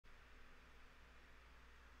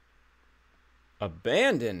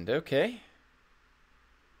Abandoned, okay.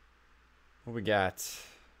 What we got?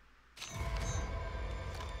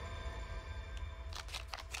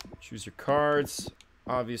 Choose your cards.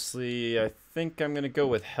 Obviously, I think I'm gonna go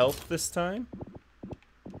with health this time.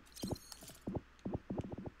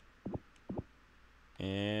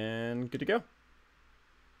 And good to go.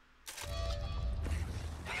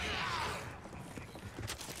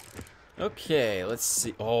 Okay, let's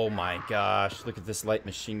see. Oh my gosh, look at this light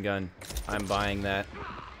machine gun. I'm buying that.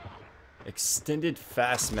 Extended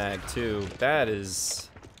fast mag too. That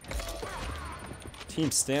is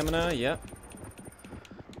team stamina, yep.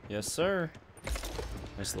 Yes, sir.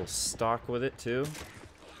 Nice little stock with it too.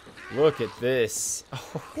 Look at this.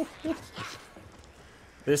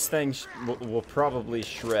 This thing will probably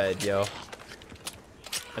shred, yo.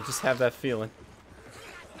 I just have that feeling.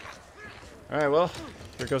 Alright, well,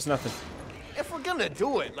 here goes nothing. If we're gonna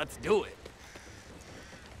do it, let's do it.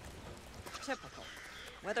 Typical.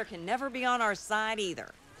 Weather can never be on our side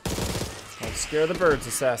either. Don't scare the birds,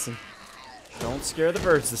 assassin. Don't scare the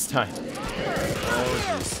birds this time. Oh,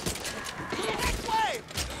 jeez.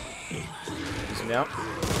 Easy now.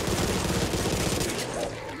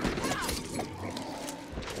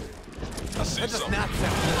 That does not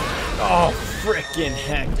sound Oh, frickin'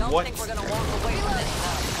 heck. Don't What? think we're gonna walk away from this.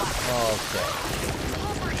 Okay.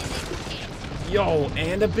 Yo,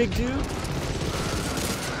 and a big dude?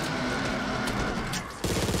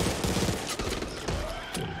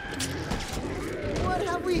 What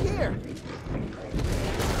have we here?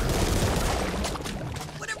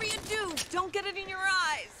 Whatever you do, don't get it in your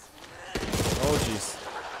eyes. Oh, jeez.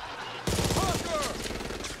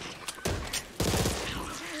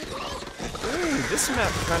 Ooh, this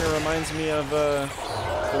map kind of reminds me of the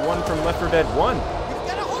one from Left 4 Dead 1. We've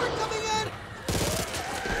got a horde coming in!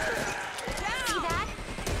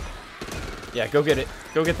 Yeah, go get it.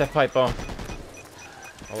 Go get that pipe bomb.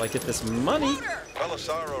 While I get this money.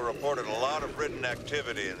 Belisaro reported a lot of Ridden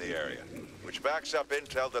activity in the area, which backs up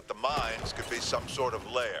intel that the mines could be some sort of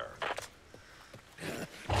lair.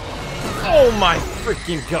 Oh my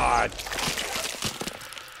freaking god.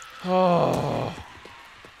 Oh.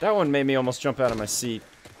 That one made me almost jump out of my seat.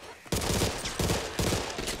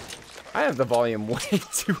 I have the volume way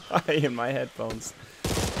too high in my headphones.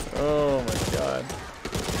 Oh my god.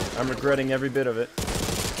 I'm regretting every bit of it.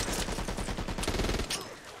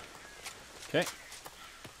 Okay.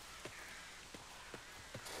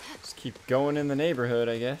 Just keep going in the neighborhood,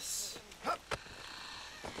 I guess.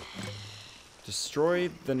 Destroy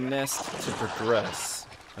the nest to progress.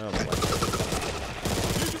 Oh boy.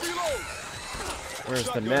 Where's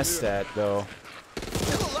the nest at, though?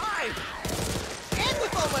 Still alive! And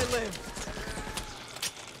with all my limbs!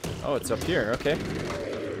 Oh, it's up here. Okay.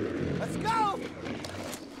 Let's go!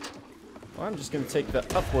 Well, I'm just gonna take the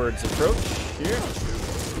upwards approach here.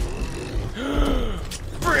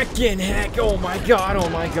 Frickin' heck! Oh my god! Oh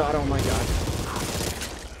my god! Oh my god!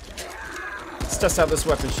 Let's test out this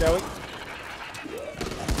weapon, shall we?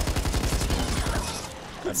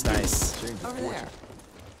 That's nice. Over there.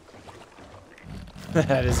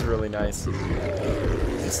 That is really nice.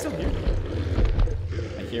 Is he still here?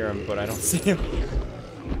 I hear him, but I don't see him.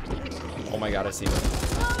 Oh my god, I see him.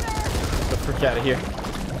 Get the frick out of here.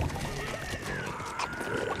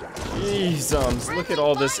 Jeez, look at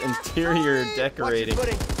all this interior decorating.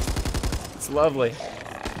 It's lovely.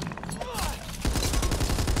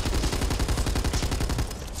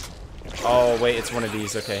 Oh, wait, it's one of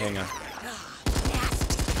these. Okay, hang on.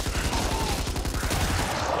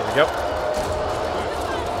 There we go.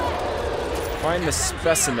 Find the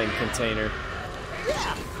specimen container.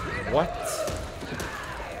 What?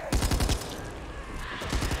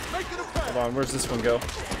 Hold on, where's this one go?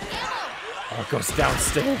 Oh, it goes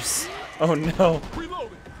downstairs. Oh no.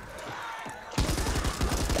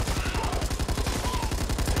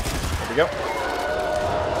 There we go.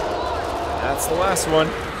 That's the last one.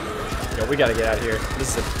 Yo, we gotta get out of here.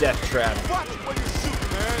 This is a death trap.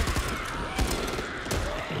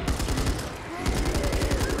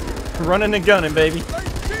 Running and gunning, baby.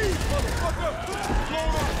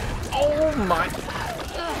 Oh my.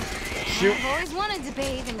 Shoot. I've always wanted to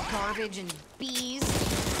bathe in garbage and bees.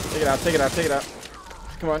 Take it out, take it out, take it out.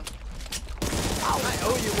 Come on. I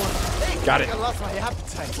owe you one. Hey, Got it. I lost my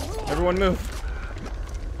appetite. Everyone move.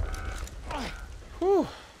 Whew.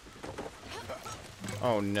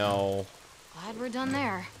 Oh no. Glad we're done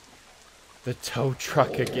there. The tow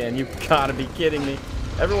truck again. You gotta be kidding me.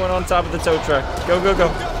 Everyone on top of the tow truck. Go, go,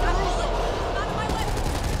 go.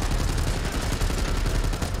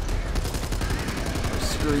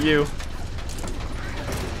 Screw you.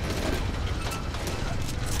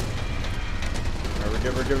 Alright, we're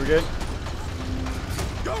good, we're good, we're good.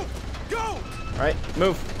 Go! Go! All right,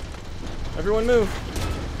 move. Everyone move.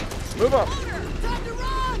 Move up. Time to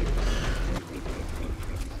run!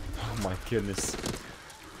 Oh my goodness.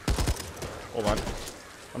 Hold on.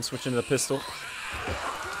 I'm switching to the pistol.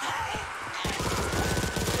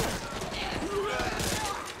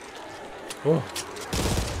 Oh.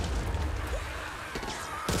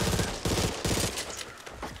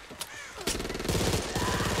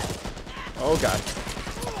 Oh god.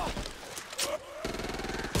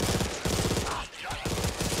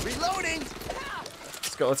 Reloading!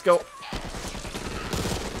 Let's go, let's go.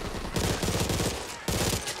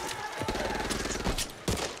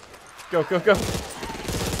 Go, go, go.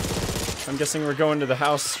 I'm guessing we're going to the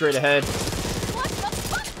house straight ahead. What the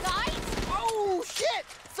fuck, guys? Oh, shit!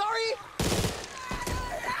 Sorry!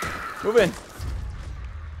 Move in.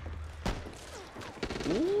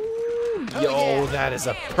 Ooh, yo, that is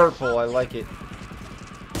a purple. I like it.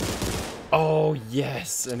 Oh,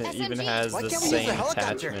 yes. And it even SMG. has Why the can't we use same the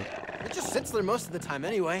helicopter? attachment. It just sits there most of the time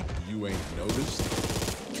anyway. You ain't noticed?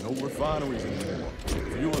 No refineries anymore.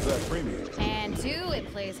 Fuel's at premium. And 2, it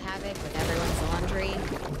plays havoc with everyone's laundry.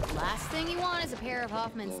 Last thing you want is a pair of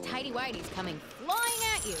Hoffman's tighty-whities coming flying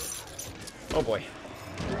at you. Oh, boy.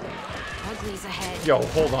 Ugly's ahead. Yo,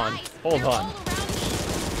 hold on. Guys, Hold they're on. all around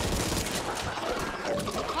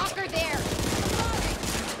me. Hawker there.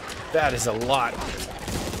 That is a lot.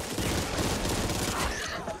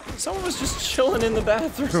 Someone was just chilling in the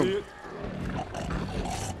bathroom.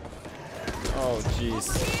 Oh, jeez.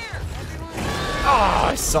 Ah,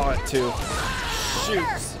 I saw it too. Shoot.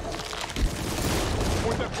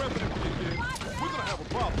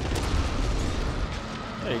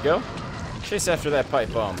 There you go. Chase after that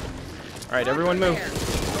pipe bomb. All right, everyone move.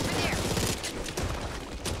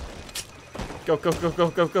 Go, go, go, go,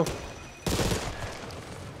 go, go.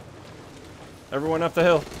 Everyone up the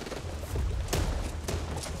hill.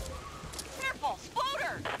 Careful,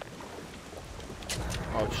 floater!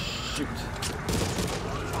 Oh, shoot.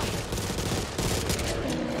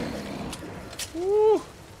 Woo.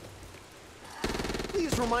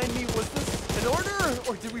 Please remind me, was this an order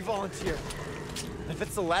or did we volunteer? If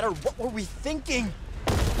it's the latter, what were we thinking?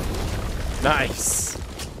 Nice.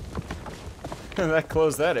 That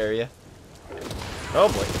closed that area. Oh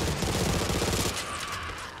boy.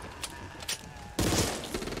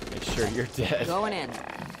 Make sure you're dead. Going in.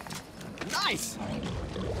 Nice!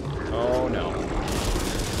 Oh no.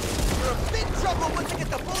 You're in big trouble once I get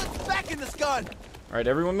the bullets back in this gun! Alright,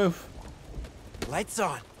 everyone move. Lights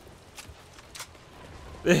on.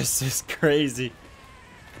 This is crazy.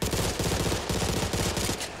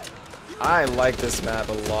 I like this map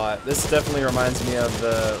a lot. This definitely reminds me of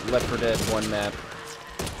the Left 4 Dead 1 map.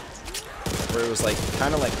 Where it was like,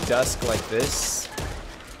 kind of like dusk like this.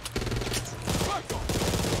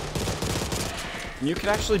 And you could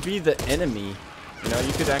actually be the enemy. You know,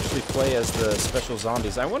 you could actually play as the special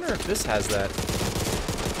zombies. I wonder if this has that.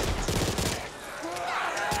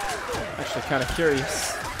 Actually kind of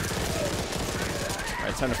curious.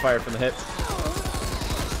 Alright, time to fire from the hip.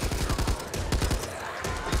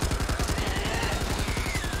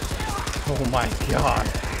 Oh my god.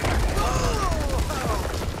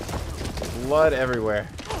 Blood everywhere.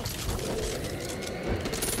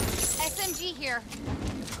 SMG here.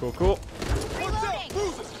 Cool, cool. Reloading.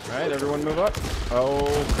 Alright, everyone move up. Oh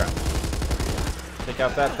crap. Take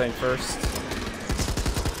out that thing first.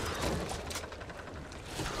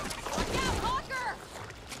 Watch out, Hawker!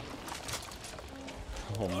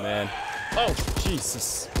 Oh man. Oh,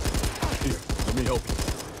 Jesus. Here, let me help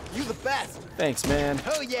you. You the best! Thanks, man.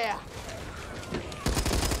 Oh yeah!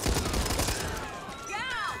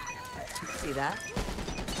 See that?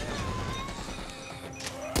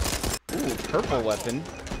 Ooh, purple weapon.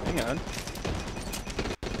 Hang on.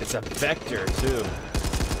 It's a vector, too.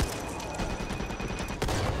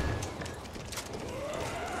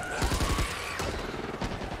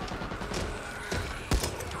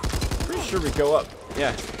 Pretty sure we go up.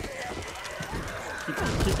 Yeah.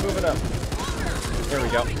 Keep moving up. There we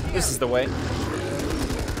go. This is the way.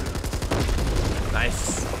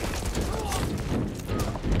 Nice.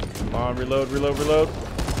 Come on, reload, reload, reload.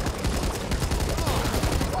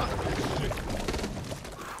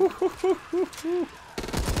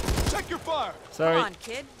 Check your fire. Sorry. Come on,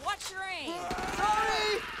 kid. Watch your aim.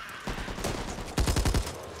 Sorry!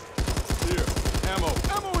 Here, ammo.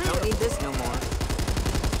 Ammo here. Don't need this no more.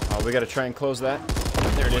 Oh, we gotta try and close that.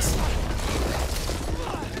 There it is.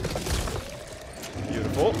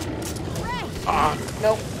 Beautiful. Ah,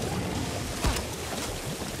 nope.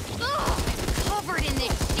 Ugh, covered in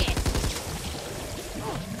this shit.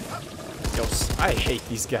 Yo, I hate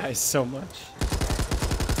these guys so much.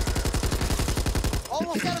 All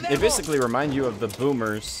Almost out of They ammo. basically remind you of the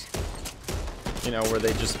boomers. You know, where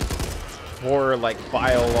they just pour like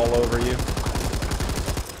bile all over you.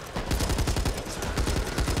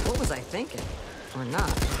 What was I thinking? Or not,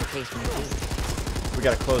 as the case may be. We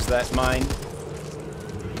gotta close that mine.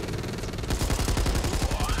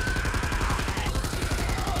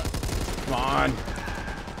 Come on.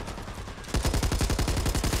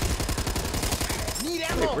 Need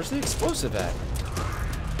Wait, ammo. where's the explosive at?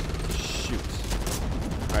 Shoot.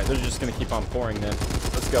 Alright, they're just gonna keep on pouring then.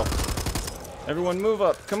 Let's go. Everyone move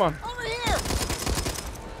up. Come on. Over here.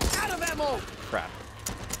 Out of ammo. Crap.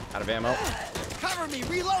 Out of ammo. Cover me.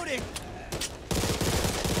 Reloading.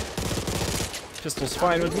 Pistol's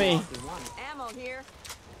fine with me. You want ammo here?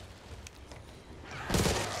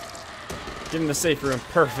 Get in the safe room.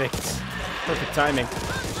 Perfect. Perfect timing.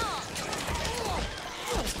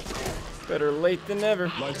 Better late than never.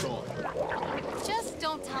 Lights on. Just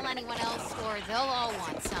don't tell anyone else, or they'll all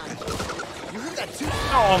want some. You heard that too?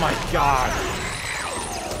 Oh my god.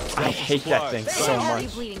 I hate that thing so Are you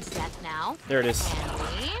much. bleeding to death now? There it is.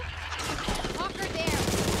 Henry? Walker there.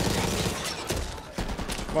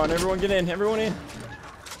 Come on, everyone get in. Everyone in.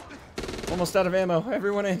 Almost out of ammo.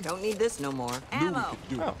 Everyone in. Don't need this no more. Ammo!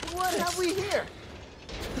 Do Oh. What have we here?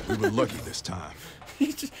 We were lucky this time.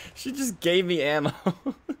 She just gave me ammo.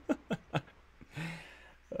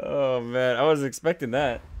 Oh man, I wasn't expecting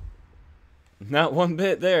that. Not one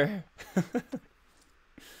bit there.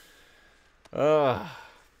 Let's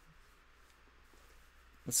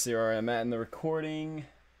see where I'm at in the recording.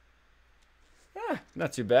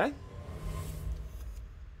 Not too bad.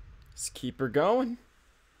 Let's keep her going.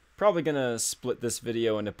 Probably gonna split this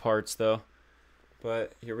video into parts though.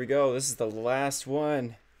 But here we go. This is the last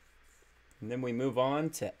one. And then we move on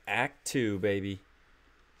to Act 2, baby.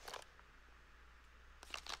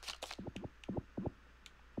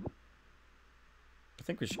 I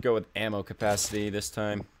think we should go with ammo capacity this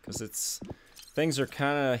time, because things are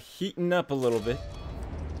kind of heating up a little bit.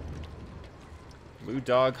 Blue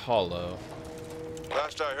Dog Hollow.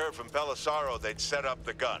 Last I heard from Pelissaro, they'd set up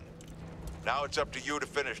the gun. Now it's up to you to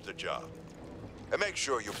finish the job. And make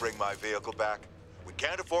sure you bring my vehicle back. We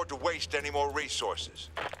can't afford to waste any more resources.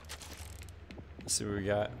 Let's see what we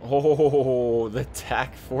got. Oh, the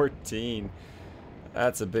TAC-14.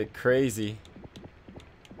 That's a bit crazy.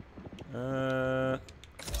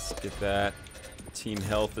 Let's get that. Team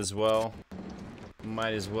health as well.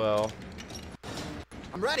 Might as well.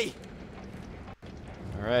 I'm ready.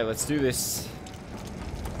 Alright, let's do this.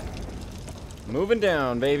 Moving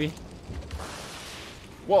down, baby.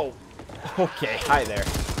 Whoa. Okay, hi there.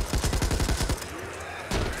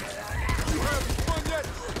 You having fun yet?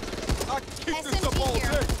 I keep this up all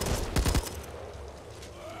SMG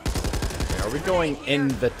day. Are we going in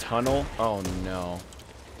the tunnel? Oh no.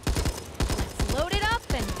 Let's load it up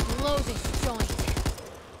and blow this joint.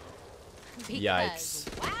 Because, Yikes.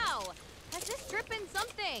 wow, has this trip been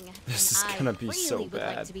something? This is And gonna be so I really would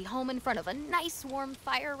bad. like to be home in front of a nice warm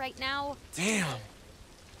fire right now. Damn.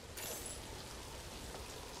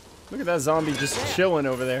 Look at that zombie just chilling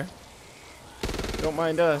over there. Don't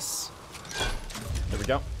mind us. There we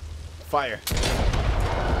go. Fire.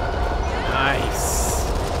 Nice.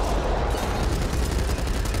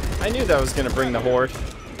 I knew that was gonna bring the horde.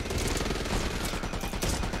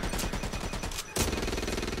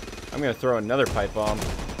 I'm gonna throw another pipe bomb.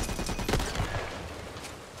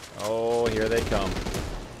 Oh, here they come.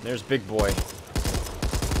 There's Big Boy.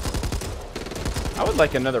 I would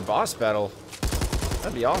like another boss battle.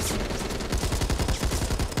 That'd be awesome.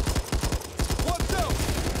 Watch out!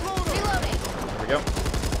 Load up! Reloading. There we go.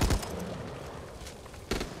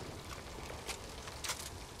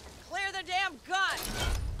 Clear the damn gun!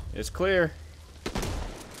 It's clear.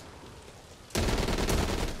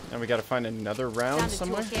 Now we gotta find another round Found a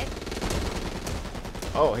somewhere. toolkit.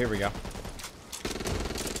 Oh, here we go.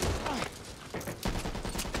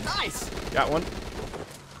 Nice. Got one.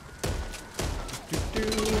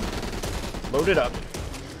 Load it up.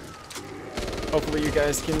 Hopefully you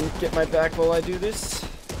guys can get my back while I do this.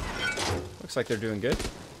 Looks like they're doing good.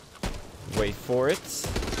 Wait for it.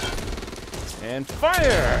 And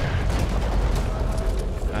fire!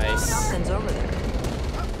 Nice. Something's over there.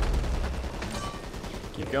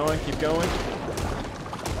 Keep going, keep going.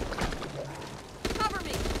 Cover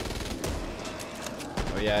me!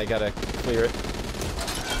 Oh yeah, I gotta clear it.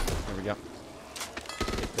 There we go.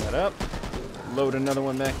 Pick that up. Load another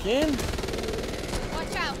one back in.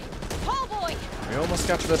 Watch out. Oh boy. We almost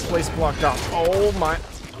got the place blocked off. Oh my.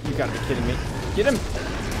 You gotta be kidding me. Get him.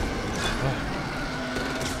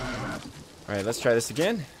 Alright, let's try this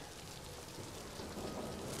again.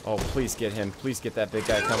 Oh, please get him. Please get that big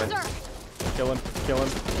guy coming. Loser. Kill him, kill him,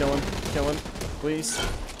 kill him, kill him. Please.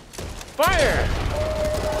 Fire! I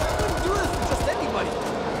wouldn't do this for just anybody.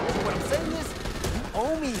 What I'm saying is, you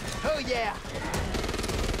owe me. Oh yeah.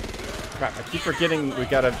 Crap, I keep forgetting we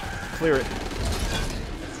gotta clear it.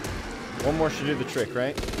 One more should do the trick,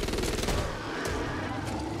 right?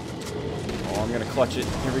 Oh, I'm gonna clutch it.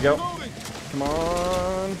 Here we go. Come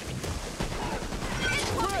on.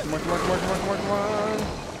 Come on, come on, come on, come on, come on, come on.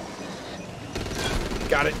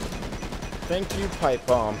 Got it. Thank you, pipe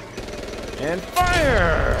bomb. And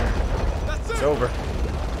fire! It's over.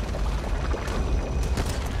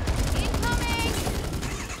 Incoming!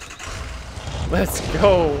 Let's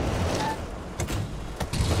go.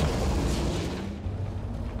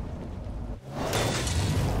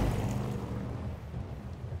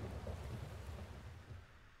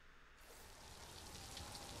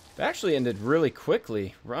 It actually ended really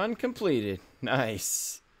quickly. Run completed.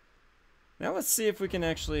 Nice. Now let's see if we can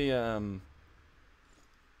actually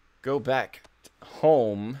go back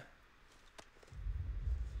home.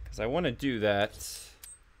 Because I want to do that.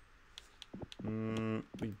 The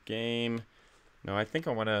game. No, I think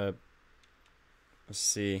I want to... Let's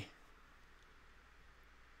see.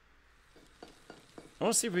 I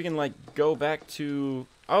want to see if we can, like, go back to...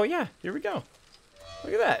 Oh, yeah. Here we go.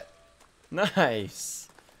 Look at that. Nice.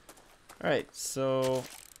 Alright, so...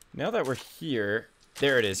 Now that we're here...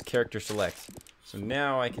 There it is. Character select. So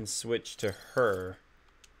now I can switch to her.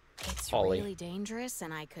 It's Holly. really dangerous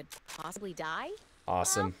and I could possibly die?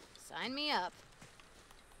 Awesome. Well, sign me up.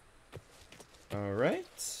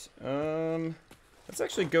 Alright. Let's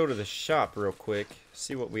actually go to the shop real quick.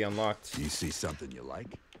 See what we unlocked. Do you see something you like?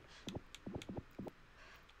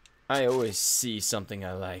 I always see something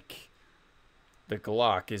I like. The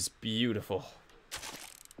Glock is beautiful.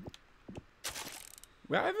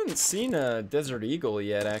 Well, I haven't seen a Desert Eagle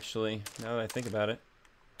yet, actually, now that I think about it.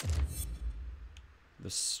 The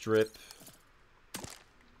strip.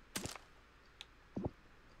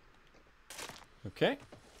 Okay.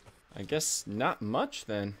 I guess not much,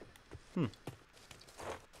 then.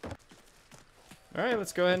 Alright,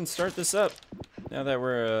 let's go ahead and start this up. Now that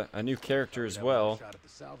we're a new character as well,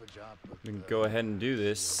 we can go ahead and do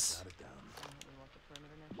this.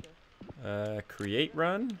 Create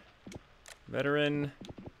run. Veteran.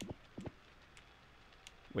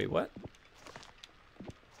 Wait, what?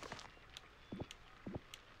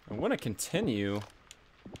 I want to continue.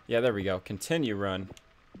 Yeah, there we go. Continue run.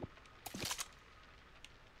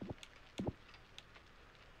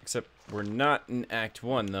 Except we're not in Act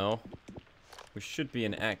 1, though. We should be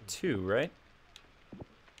in Act 2, right?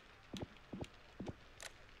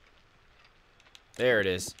 There it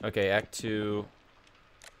is. Okay, Act 2.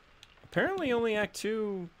 Apparently only Act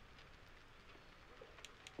 2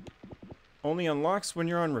 only unlocks when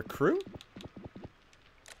you're on recruit?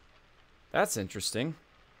 That's interesting.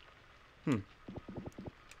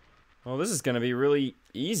 Well, this is going to be really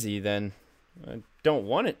easy then. I don't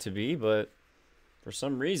want it to be, but for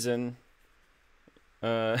some reason,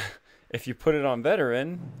 if you put it on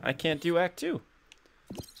veteran, I can't do Act 2.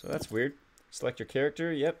 So that's weird. Select your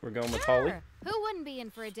character. Yep, we're going with Holly. Who wouldn't be in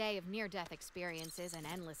for a day of near-death experiences and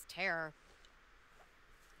endless terror?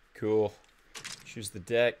 Cool. Choose the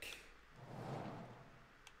deck.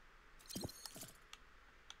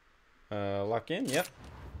 Lock in, yep.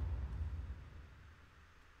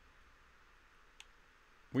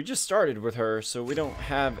 We just started with her, so we don't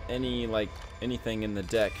have any, like, anything in the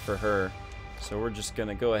deck for her. So we're just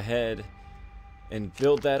gonna go ahead and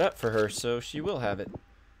build that up for her, so she will have it.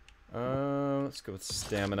 Let's go with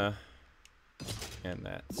stamina. And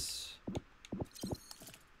that's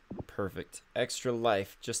perfect. Extra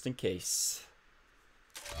life, just in case.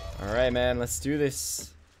 Alright, man, let's do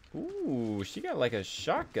this. Ooh, she got like a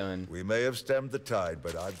shotgun. We may have stemmed the tide,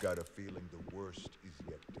 but I've got a feeling the worst is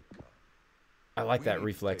yet to come. I like that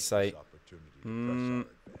reflex sight. That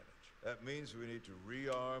means we need to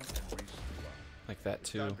rearm and resupply. Like that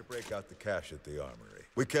too. Time to break out the cash at the armory.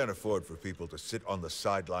 We can't afford for people to sit on the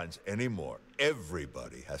sidelines anymore.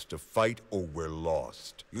 Everybody has to fight or we're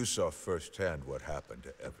lost. You saw firsthand what happened to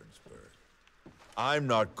Evansburg. I'm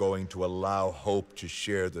not going to allow Hope to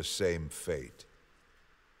share the same fate.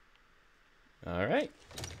 All right.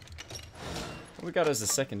 What we got as a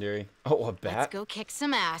secondary? Oh, a bat. Let's go kick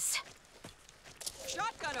some ass.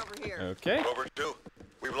 Shotgun over here. Okay. Over 2.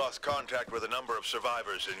 We've lost contact with a number of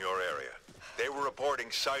survivors in your area. They were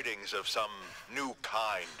reporting sightings of some new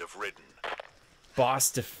kind of Ridden.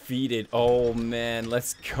 Boss defeated. Oh man,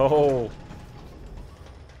 let's go.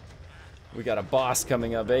 We got a boss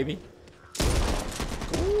coming up, baby.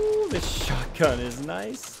 Ooh, this shotgun is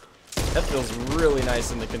nice. That feels really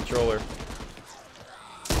nice in the controller.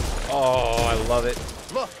 Oh, I love it.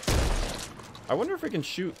 Look. I wonder if we can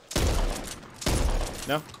shoot.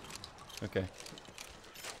 No? Okay.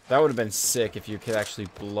 That would have been sick if you could actually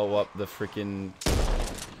blow up the freaking,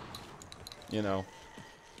 you know,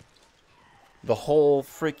 the whole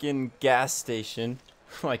freaking gas station.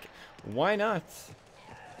 Like, why not?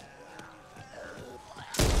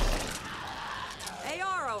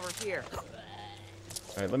 AR over here.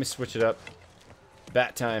 Alright, let me switch it up.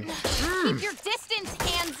 Bat time. Keep your distance,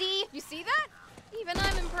 Handsy. You see that? Even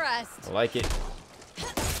I'm impressed. I like it.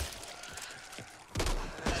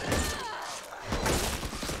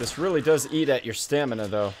 This really does eat at your stamina,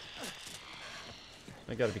 though.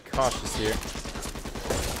 I gotta be cautious here.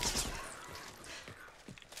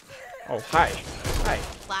 Oh, hi. Hi.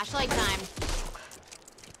 Flashlight time.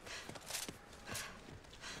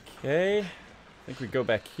 Okay. I think we go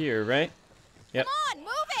back here, right? Yep. Come on,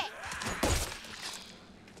 move it.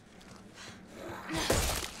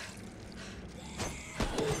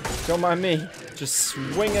 Don't mind me. Just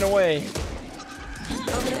swinging away.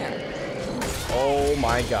 Over there. Oh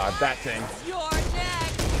my god, that thing. You're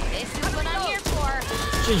next. This is what I'm here for.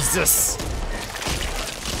 Jesus.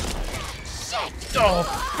 Oh,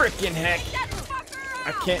 freaking heck.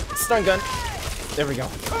 I can't. Stun gun. There we go.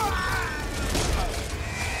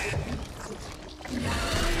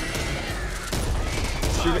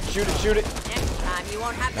 Shoot it, shoot it, shoot it. Next time you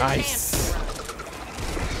won't have the chance. Nice.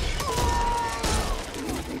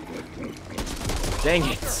 Dang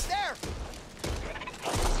it. There.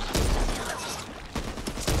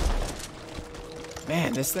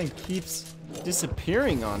 Man, this thing keeps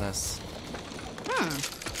disappearing on us.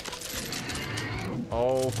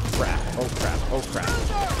 Oh crap, oh crap, oh crap.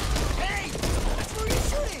 Hey! That's where you're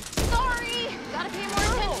shooting! Sorry. Gotta pay more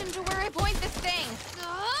attention to where I point this thing.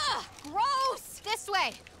 Ugh, gross. This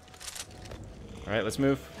way. Alright, let's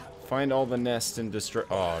move. Find all the nests and destroy.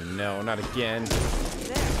 Oh no, not again.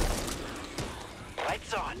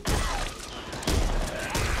 Lights on.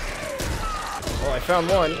 Oh, I found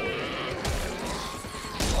one.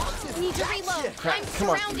 Need to reload. Crap, I'm come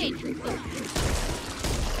on. surrounded.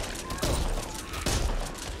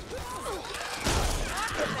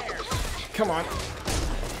 Come on.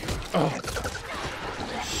 Oh.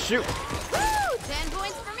 Shoot. Woo! 10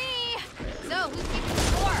 points for me. So, who's keeping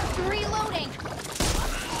score? Reloading.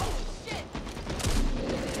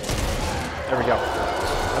 There we go.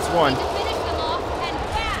 That's one. Need to finish them off and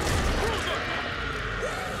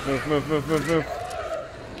fast. Move, move, move, move, move.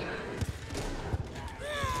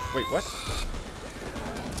 Wait, what?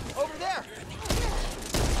 Over there.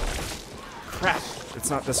 Crap. It's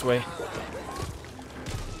not this way.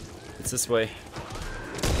 It's this way.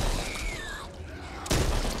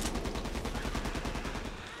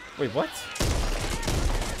 Wait, what?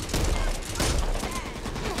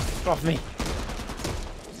 Get off me.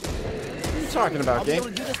 What are you talking about, game?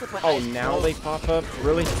 Oh, now they pop up?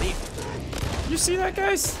 Really? You see that,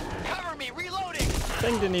 guys? Cover me, reloading.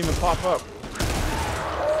 Thing didn't even pop up.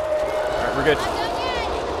 Alright, we're good. Not done yet.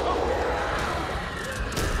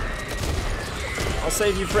 I'll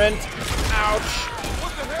save you, friend. Ouch.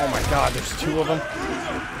 Oh my god, there's two of them.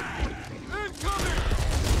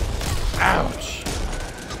 Ouch.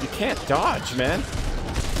 You can't dodge, man.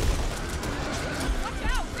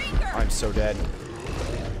 I'm so dead.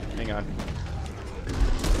 Hang on.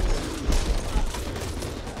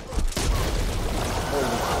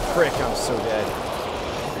 Holy frick, I'm so dead.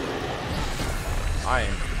 I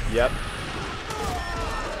am. Yep.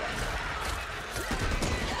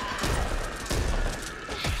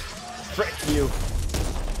 Frick you.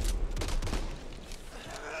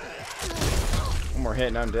 One more hit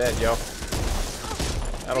and I'm dead, yo.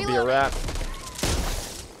 That'll be a wrap.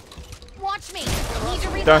 Watch me. Need to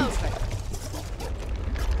reload. Done.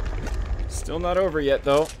 Still not over yet,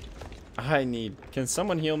 though. I need... Can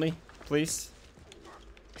someone heal me, please?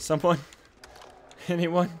 Someone?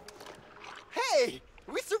 Anyone? Hey!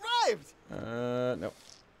 We survived! No.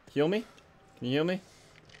 Heal me? Can you heal me?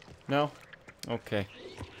 No? Okay.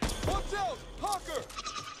 Watch out! Parker!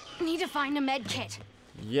 Need to find a med kit.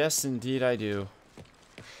 Yes, indeed I do.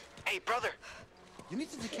 Hey, brother. You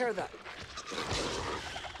need to take care of that.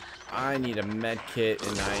 I need a med kit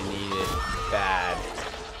and I need it bad.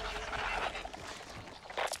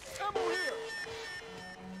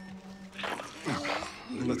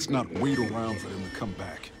 Let's not wait around for them to come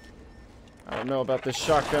back. I don't know about this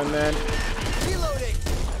shotgun, man. Reloading!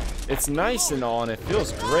 It's nice and all and it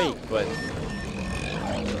feels great, but...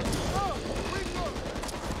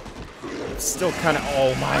 It's still kind of...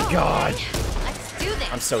 Oh my god! Let's do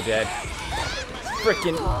this. I'm so dead.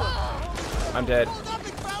 Frickin'. I'm dead.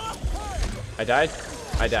 I died?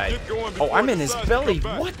 I died. Oh, I'm in his belly.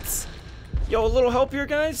 What? Yo, a little help here,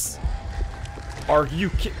 guys? Are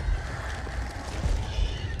you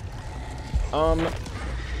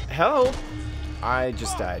help? I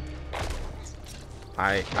just died.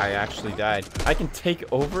 I actually died. I can take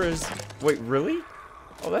over as... Wait, really?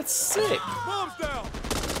 Oh, that's sick. Bombs down.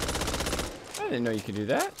 I didn't know you could do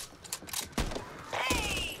that.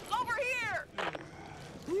 Hey, over here!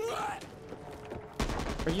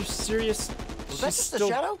 Are you serious? Was that just a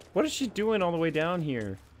shadow? What is she doing all the way down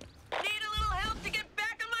here? Need a little help to get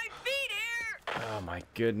back on my feet here! Oh my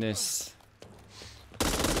goodness.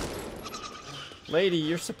 Lady,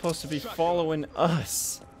 you're supposed to be following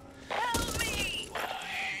us. Help me!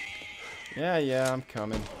 Yeah, I'm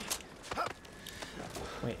coming.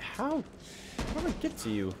 Wait, how do I get to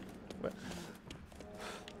you? What?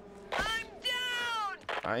 I'm down!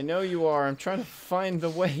 I know you are. I'm trying to find the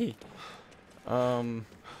way.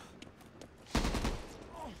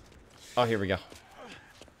 Oh, here we go.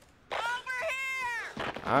 Over here!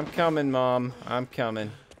 I'm coming, Mom. I'm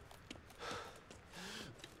coming.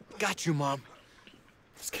 Got you, Mom.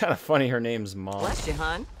 It's kind of funny her name's Mom. Bless you,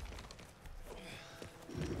 hon.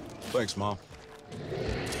 Thanks, Mom.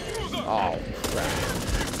 Oh, crap.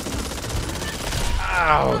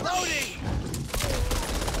 Ouch. Loading!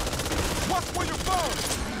 Watch where you're going.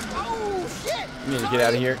 Oh, shit! We need to get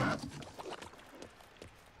out of here.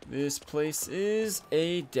 This place is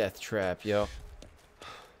a death trap, yo.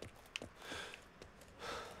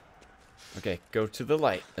 Okay, go to the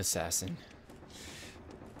light, assassin.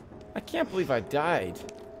 I can't believe I died.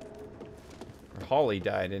 Or Holly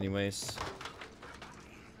died, anyways.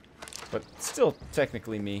 But still,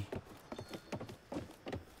 technically me.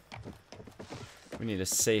 We need a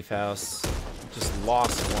safe house. Just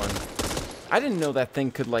lost one. I didn't know that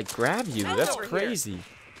thing could, like, grab you. That's crazy.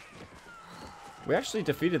 We actually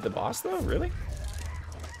defeated the boss, though? Really?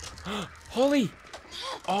 Holly!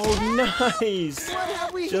 Oh, nice! What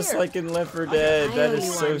have we Just here? like in Left 4 Dead. I That owe is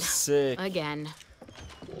you so one. sick. Again.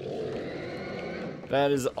 That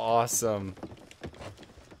is awesome.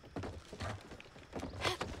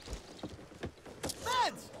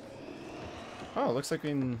 Feds! Oh, it looks like we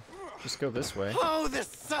can just go this way. Oh, this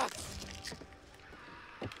sucks!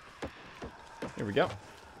 Here we go.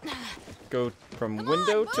 Go from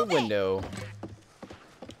window to window.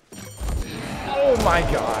 Oh my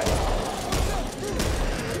god.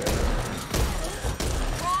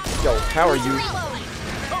 Yo, how are you?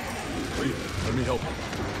 Let me help.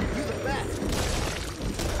 You the best!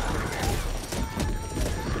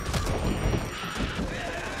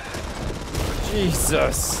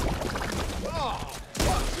 Jesus.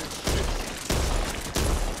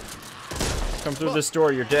 Come through this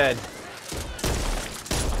door, you're dead.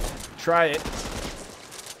 Try it.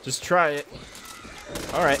 Just try it.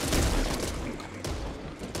 Alright.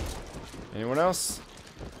 Anyone else?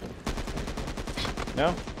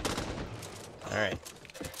 No? Alright.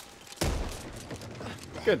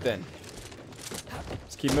 Good then.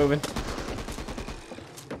 Let's keep moving.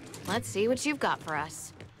 Let's see what you've got for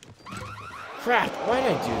us. Crap, why'd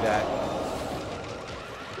I do that?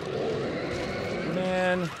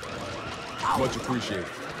 Man. Much appreciated.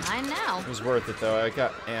 Mine now. It was worth it though, I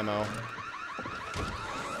got ammo.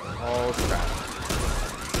 Oh crap.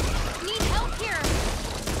 Need help here.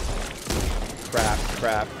 Crap,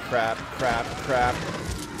 crap, crap, crap, crap.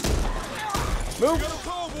 Move! Get a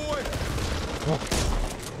call, boy.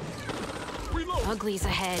 Reload. Uglies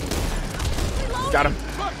ahead. Got him.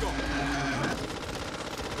 Back up.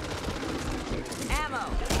 Ammo.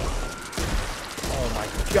 Oh my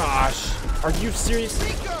gosh. Are you serious?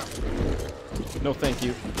 No, thank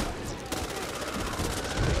you.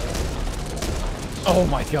 Oh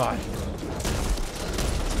my god.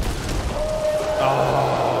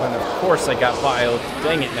 Oh, and of course I got violed.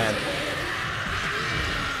 Dang it, man.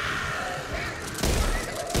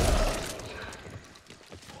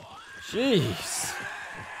 Jeez.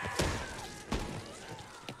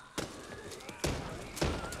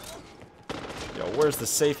 Yo, where's the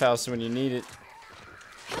safe house when you need it?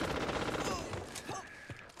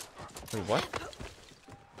 Wait, what?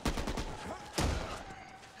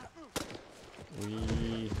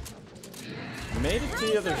 We made it to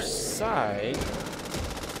the other side.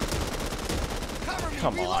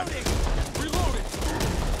 Come on. Reloading.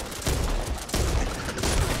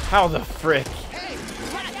 How the frick?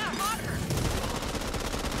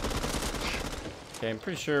 Okay, I'm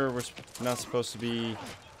pretty sure we're not supposed to be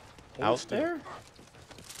out there.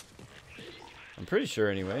 I'm pretty sure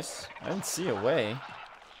anyways. I didn't see a way.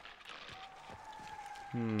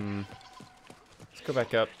 Let's go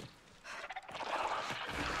back up.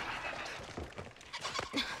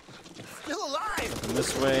 Still alive! Open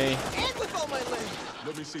this way. And with all my legs.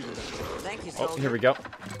 Let me see this. Thank you, Oh, soldier. here we go.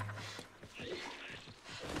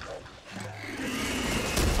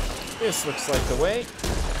 This looks like the way.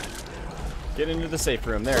 Get into the safe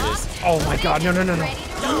room. There it is. Oh my god, no, no, no, no.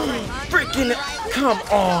 Freaking, come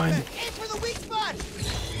on. Aim for the weak spot.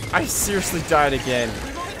 I seriously died again.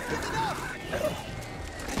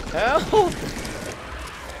 Help!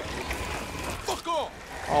 Fuck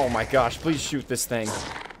off! Oh my gosh, please shoot this thing.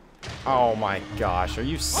 Oh my gosh, are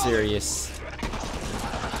you serious?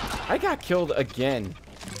 I got killed again.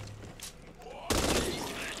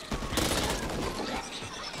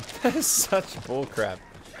 That is such bullcrap.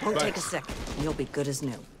 Won't take a second. You'll be good as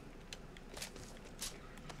new.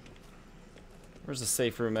 Where's the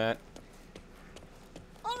safe room at?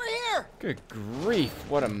 Over here. Good grief,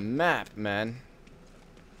 what a map, man.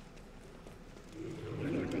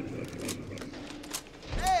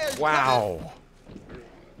 There's Wow.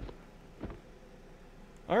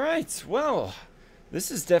 Alright, well, this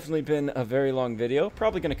has definitely been a very long video.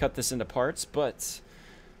 Probably going to cut this into parts, but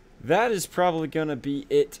that is probably going to be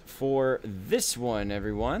it for this one,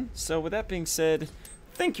 everyone. So with that being said,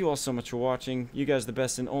 thank you all so much for watching. You guys are the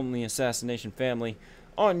best and only Assassination family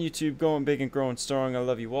on YouTube, going big and growing strong. I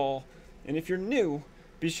love you all. And if you're new,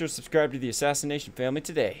 be sure to subscribe to the Assassination family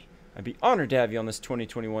today. I'd be honored to have you on this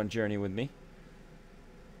 2021 journey with me.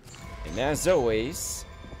 And as always,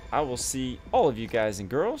 I will see all of you guys and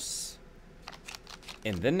girls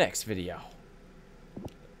in the next video.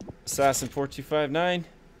 Assassin4259.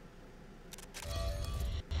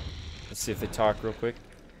 Let's see if they talk real quick.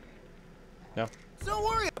 No? Don't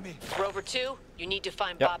worry about me. Rover 2, you need to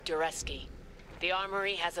find Yep. Bob Dureski. The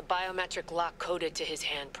armory has a biometric lock coded to his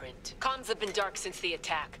handprint. Comms have been dark since the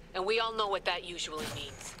attack, and we all know what that usually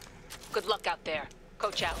means. Good luck out there.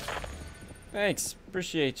 Coach out. Thanks.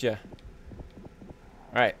 Appreciate ya.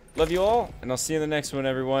 Alright. Love you all, and I'll see you in the next one,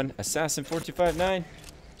 everyone. Assassin4259.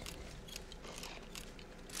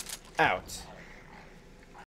 Out.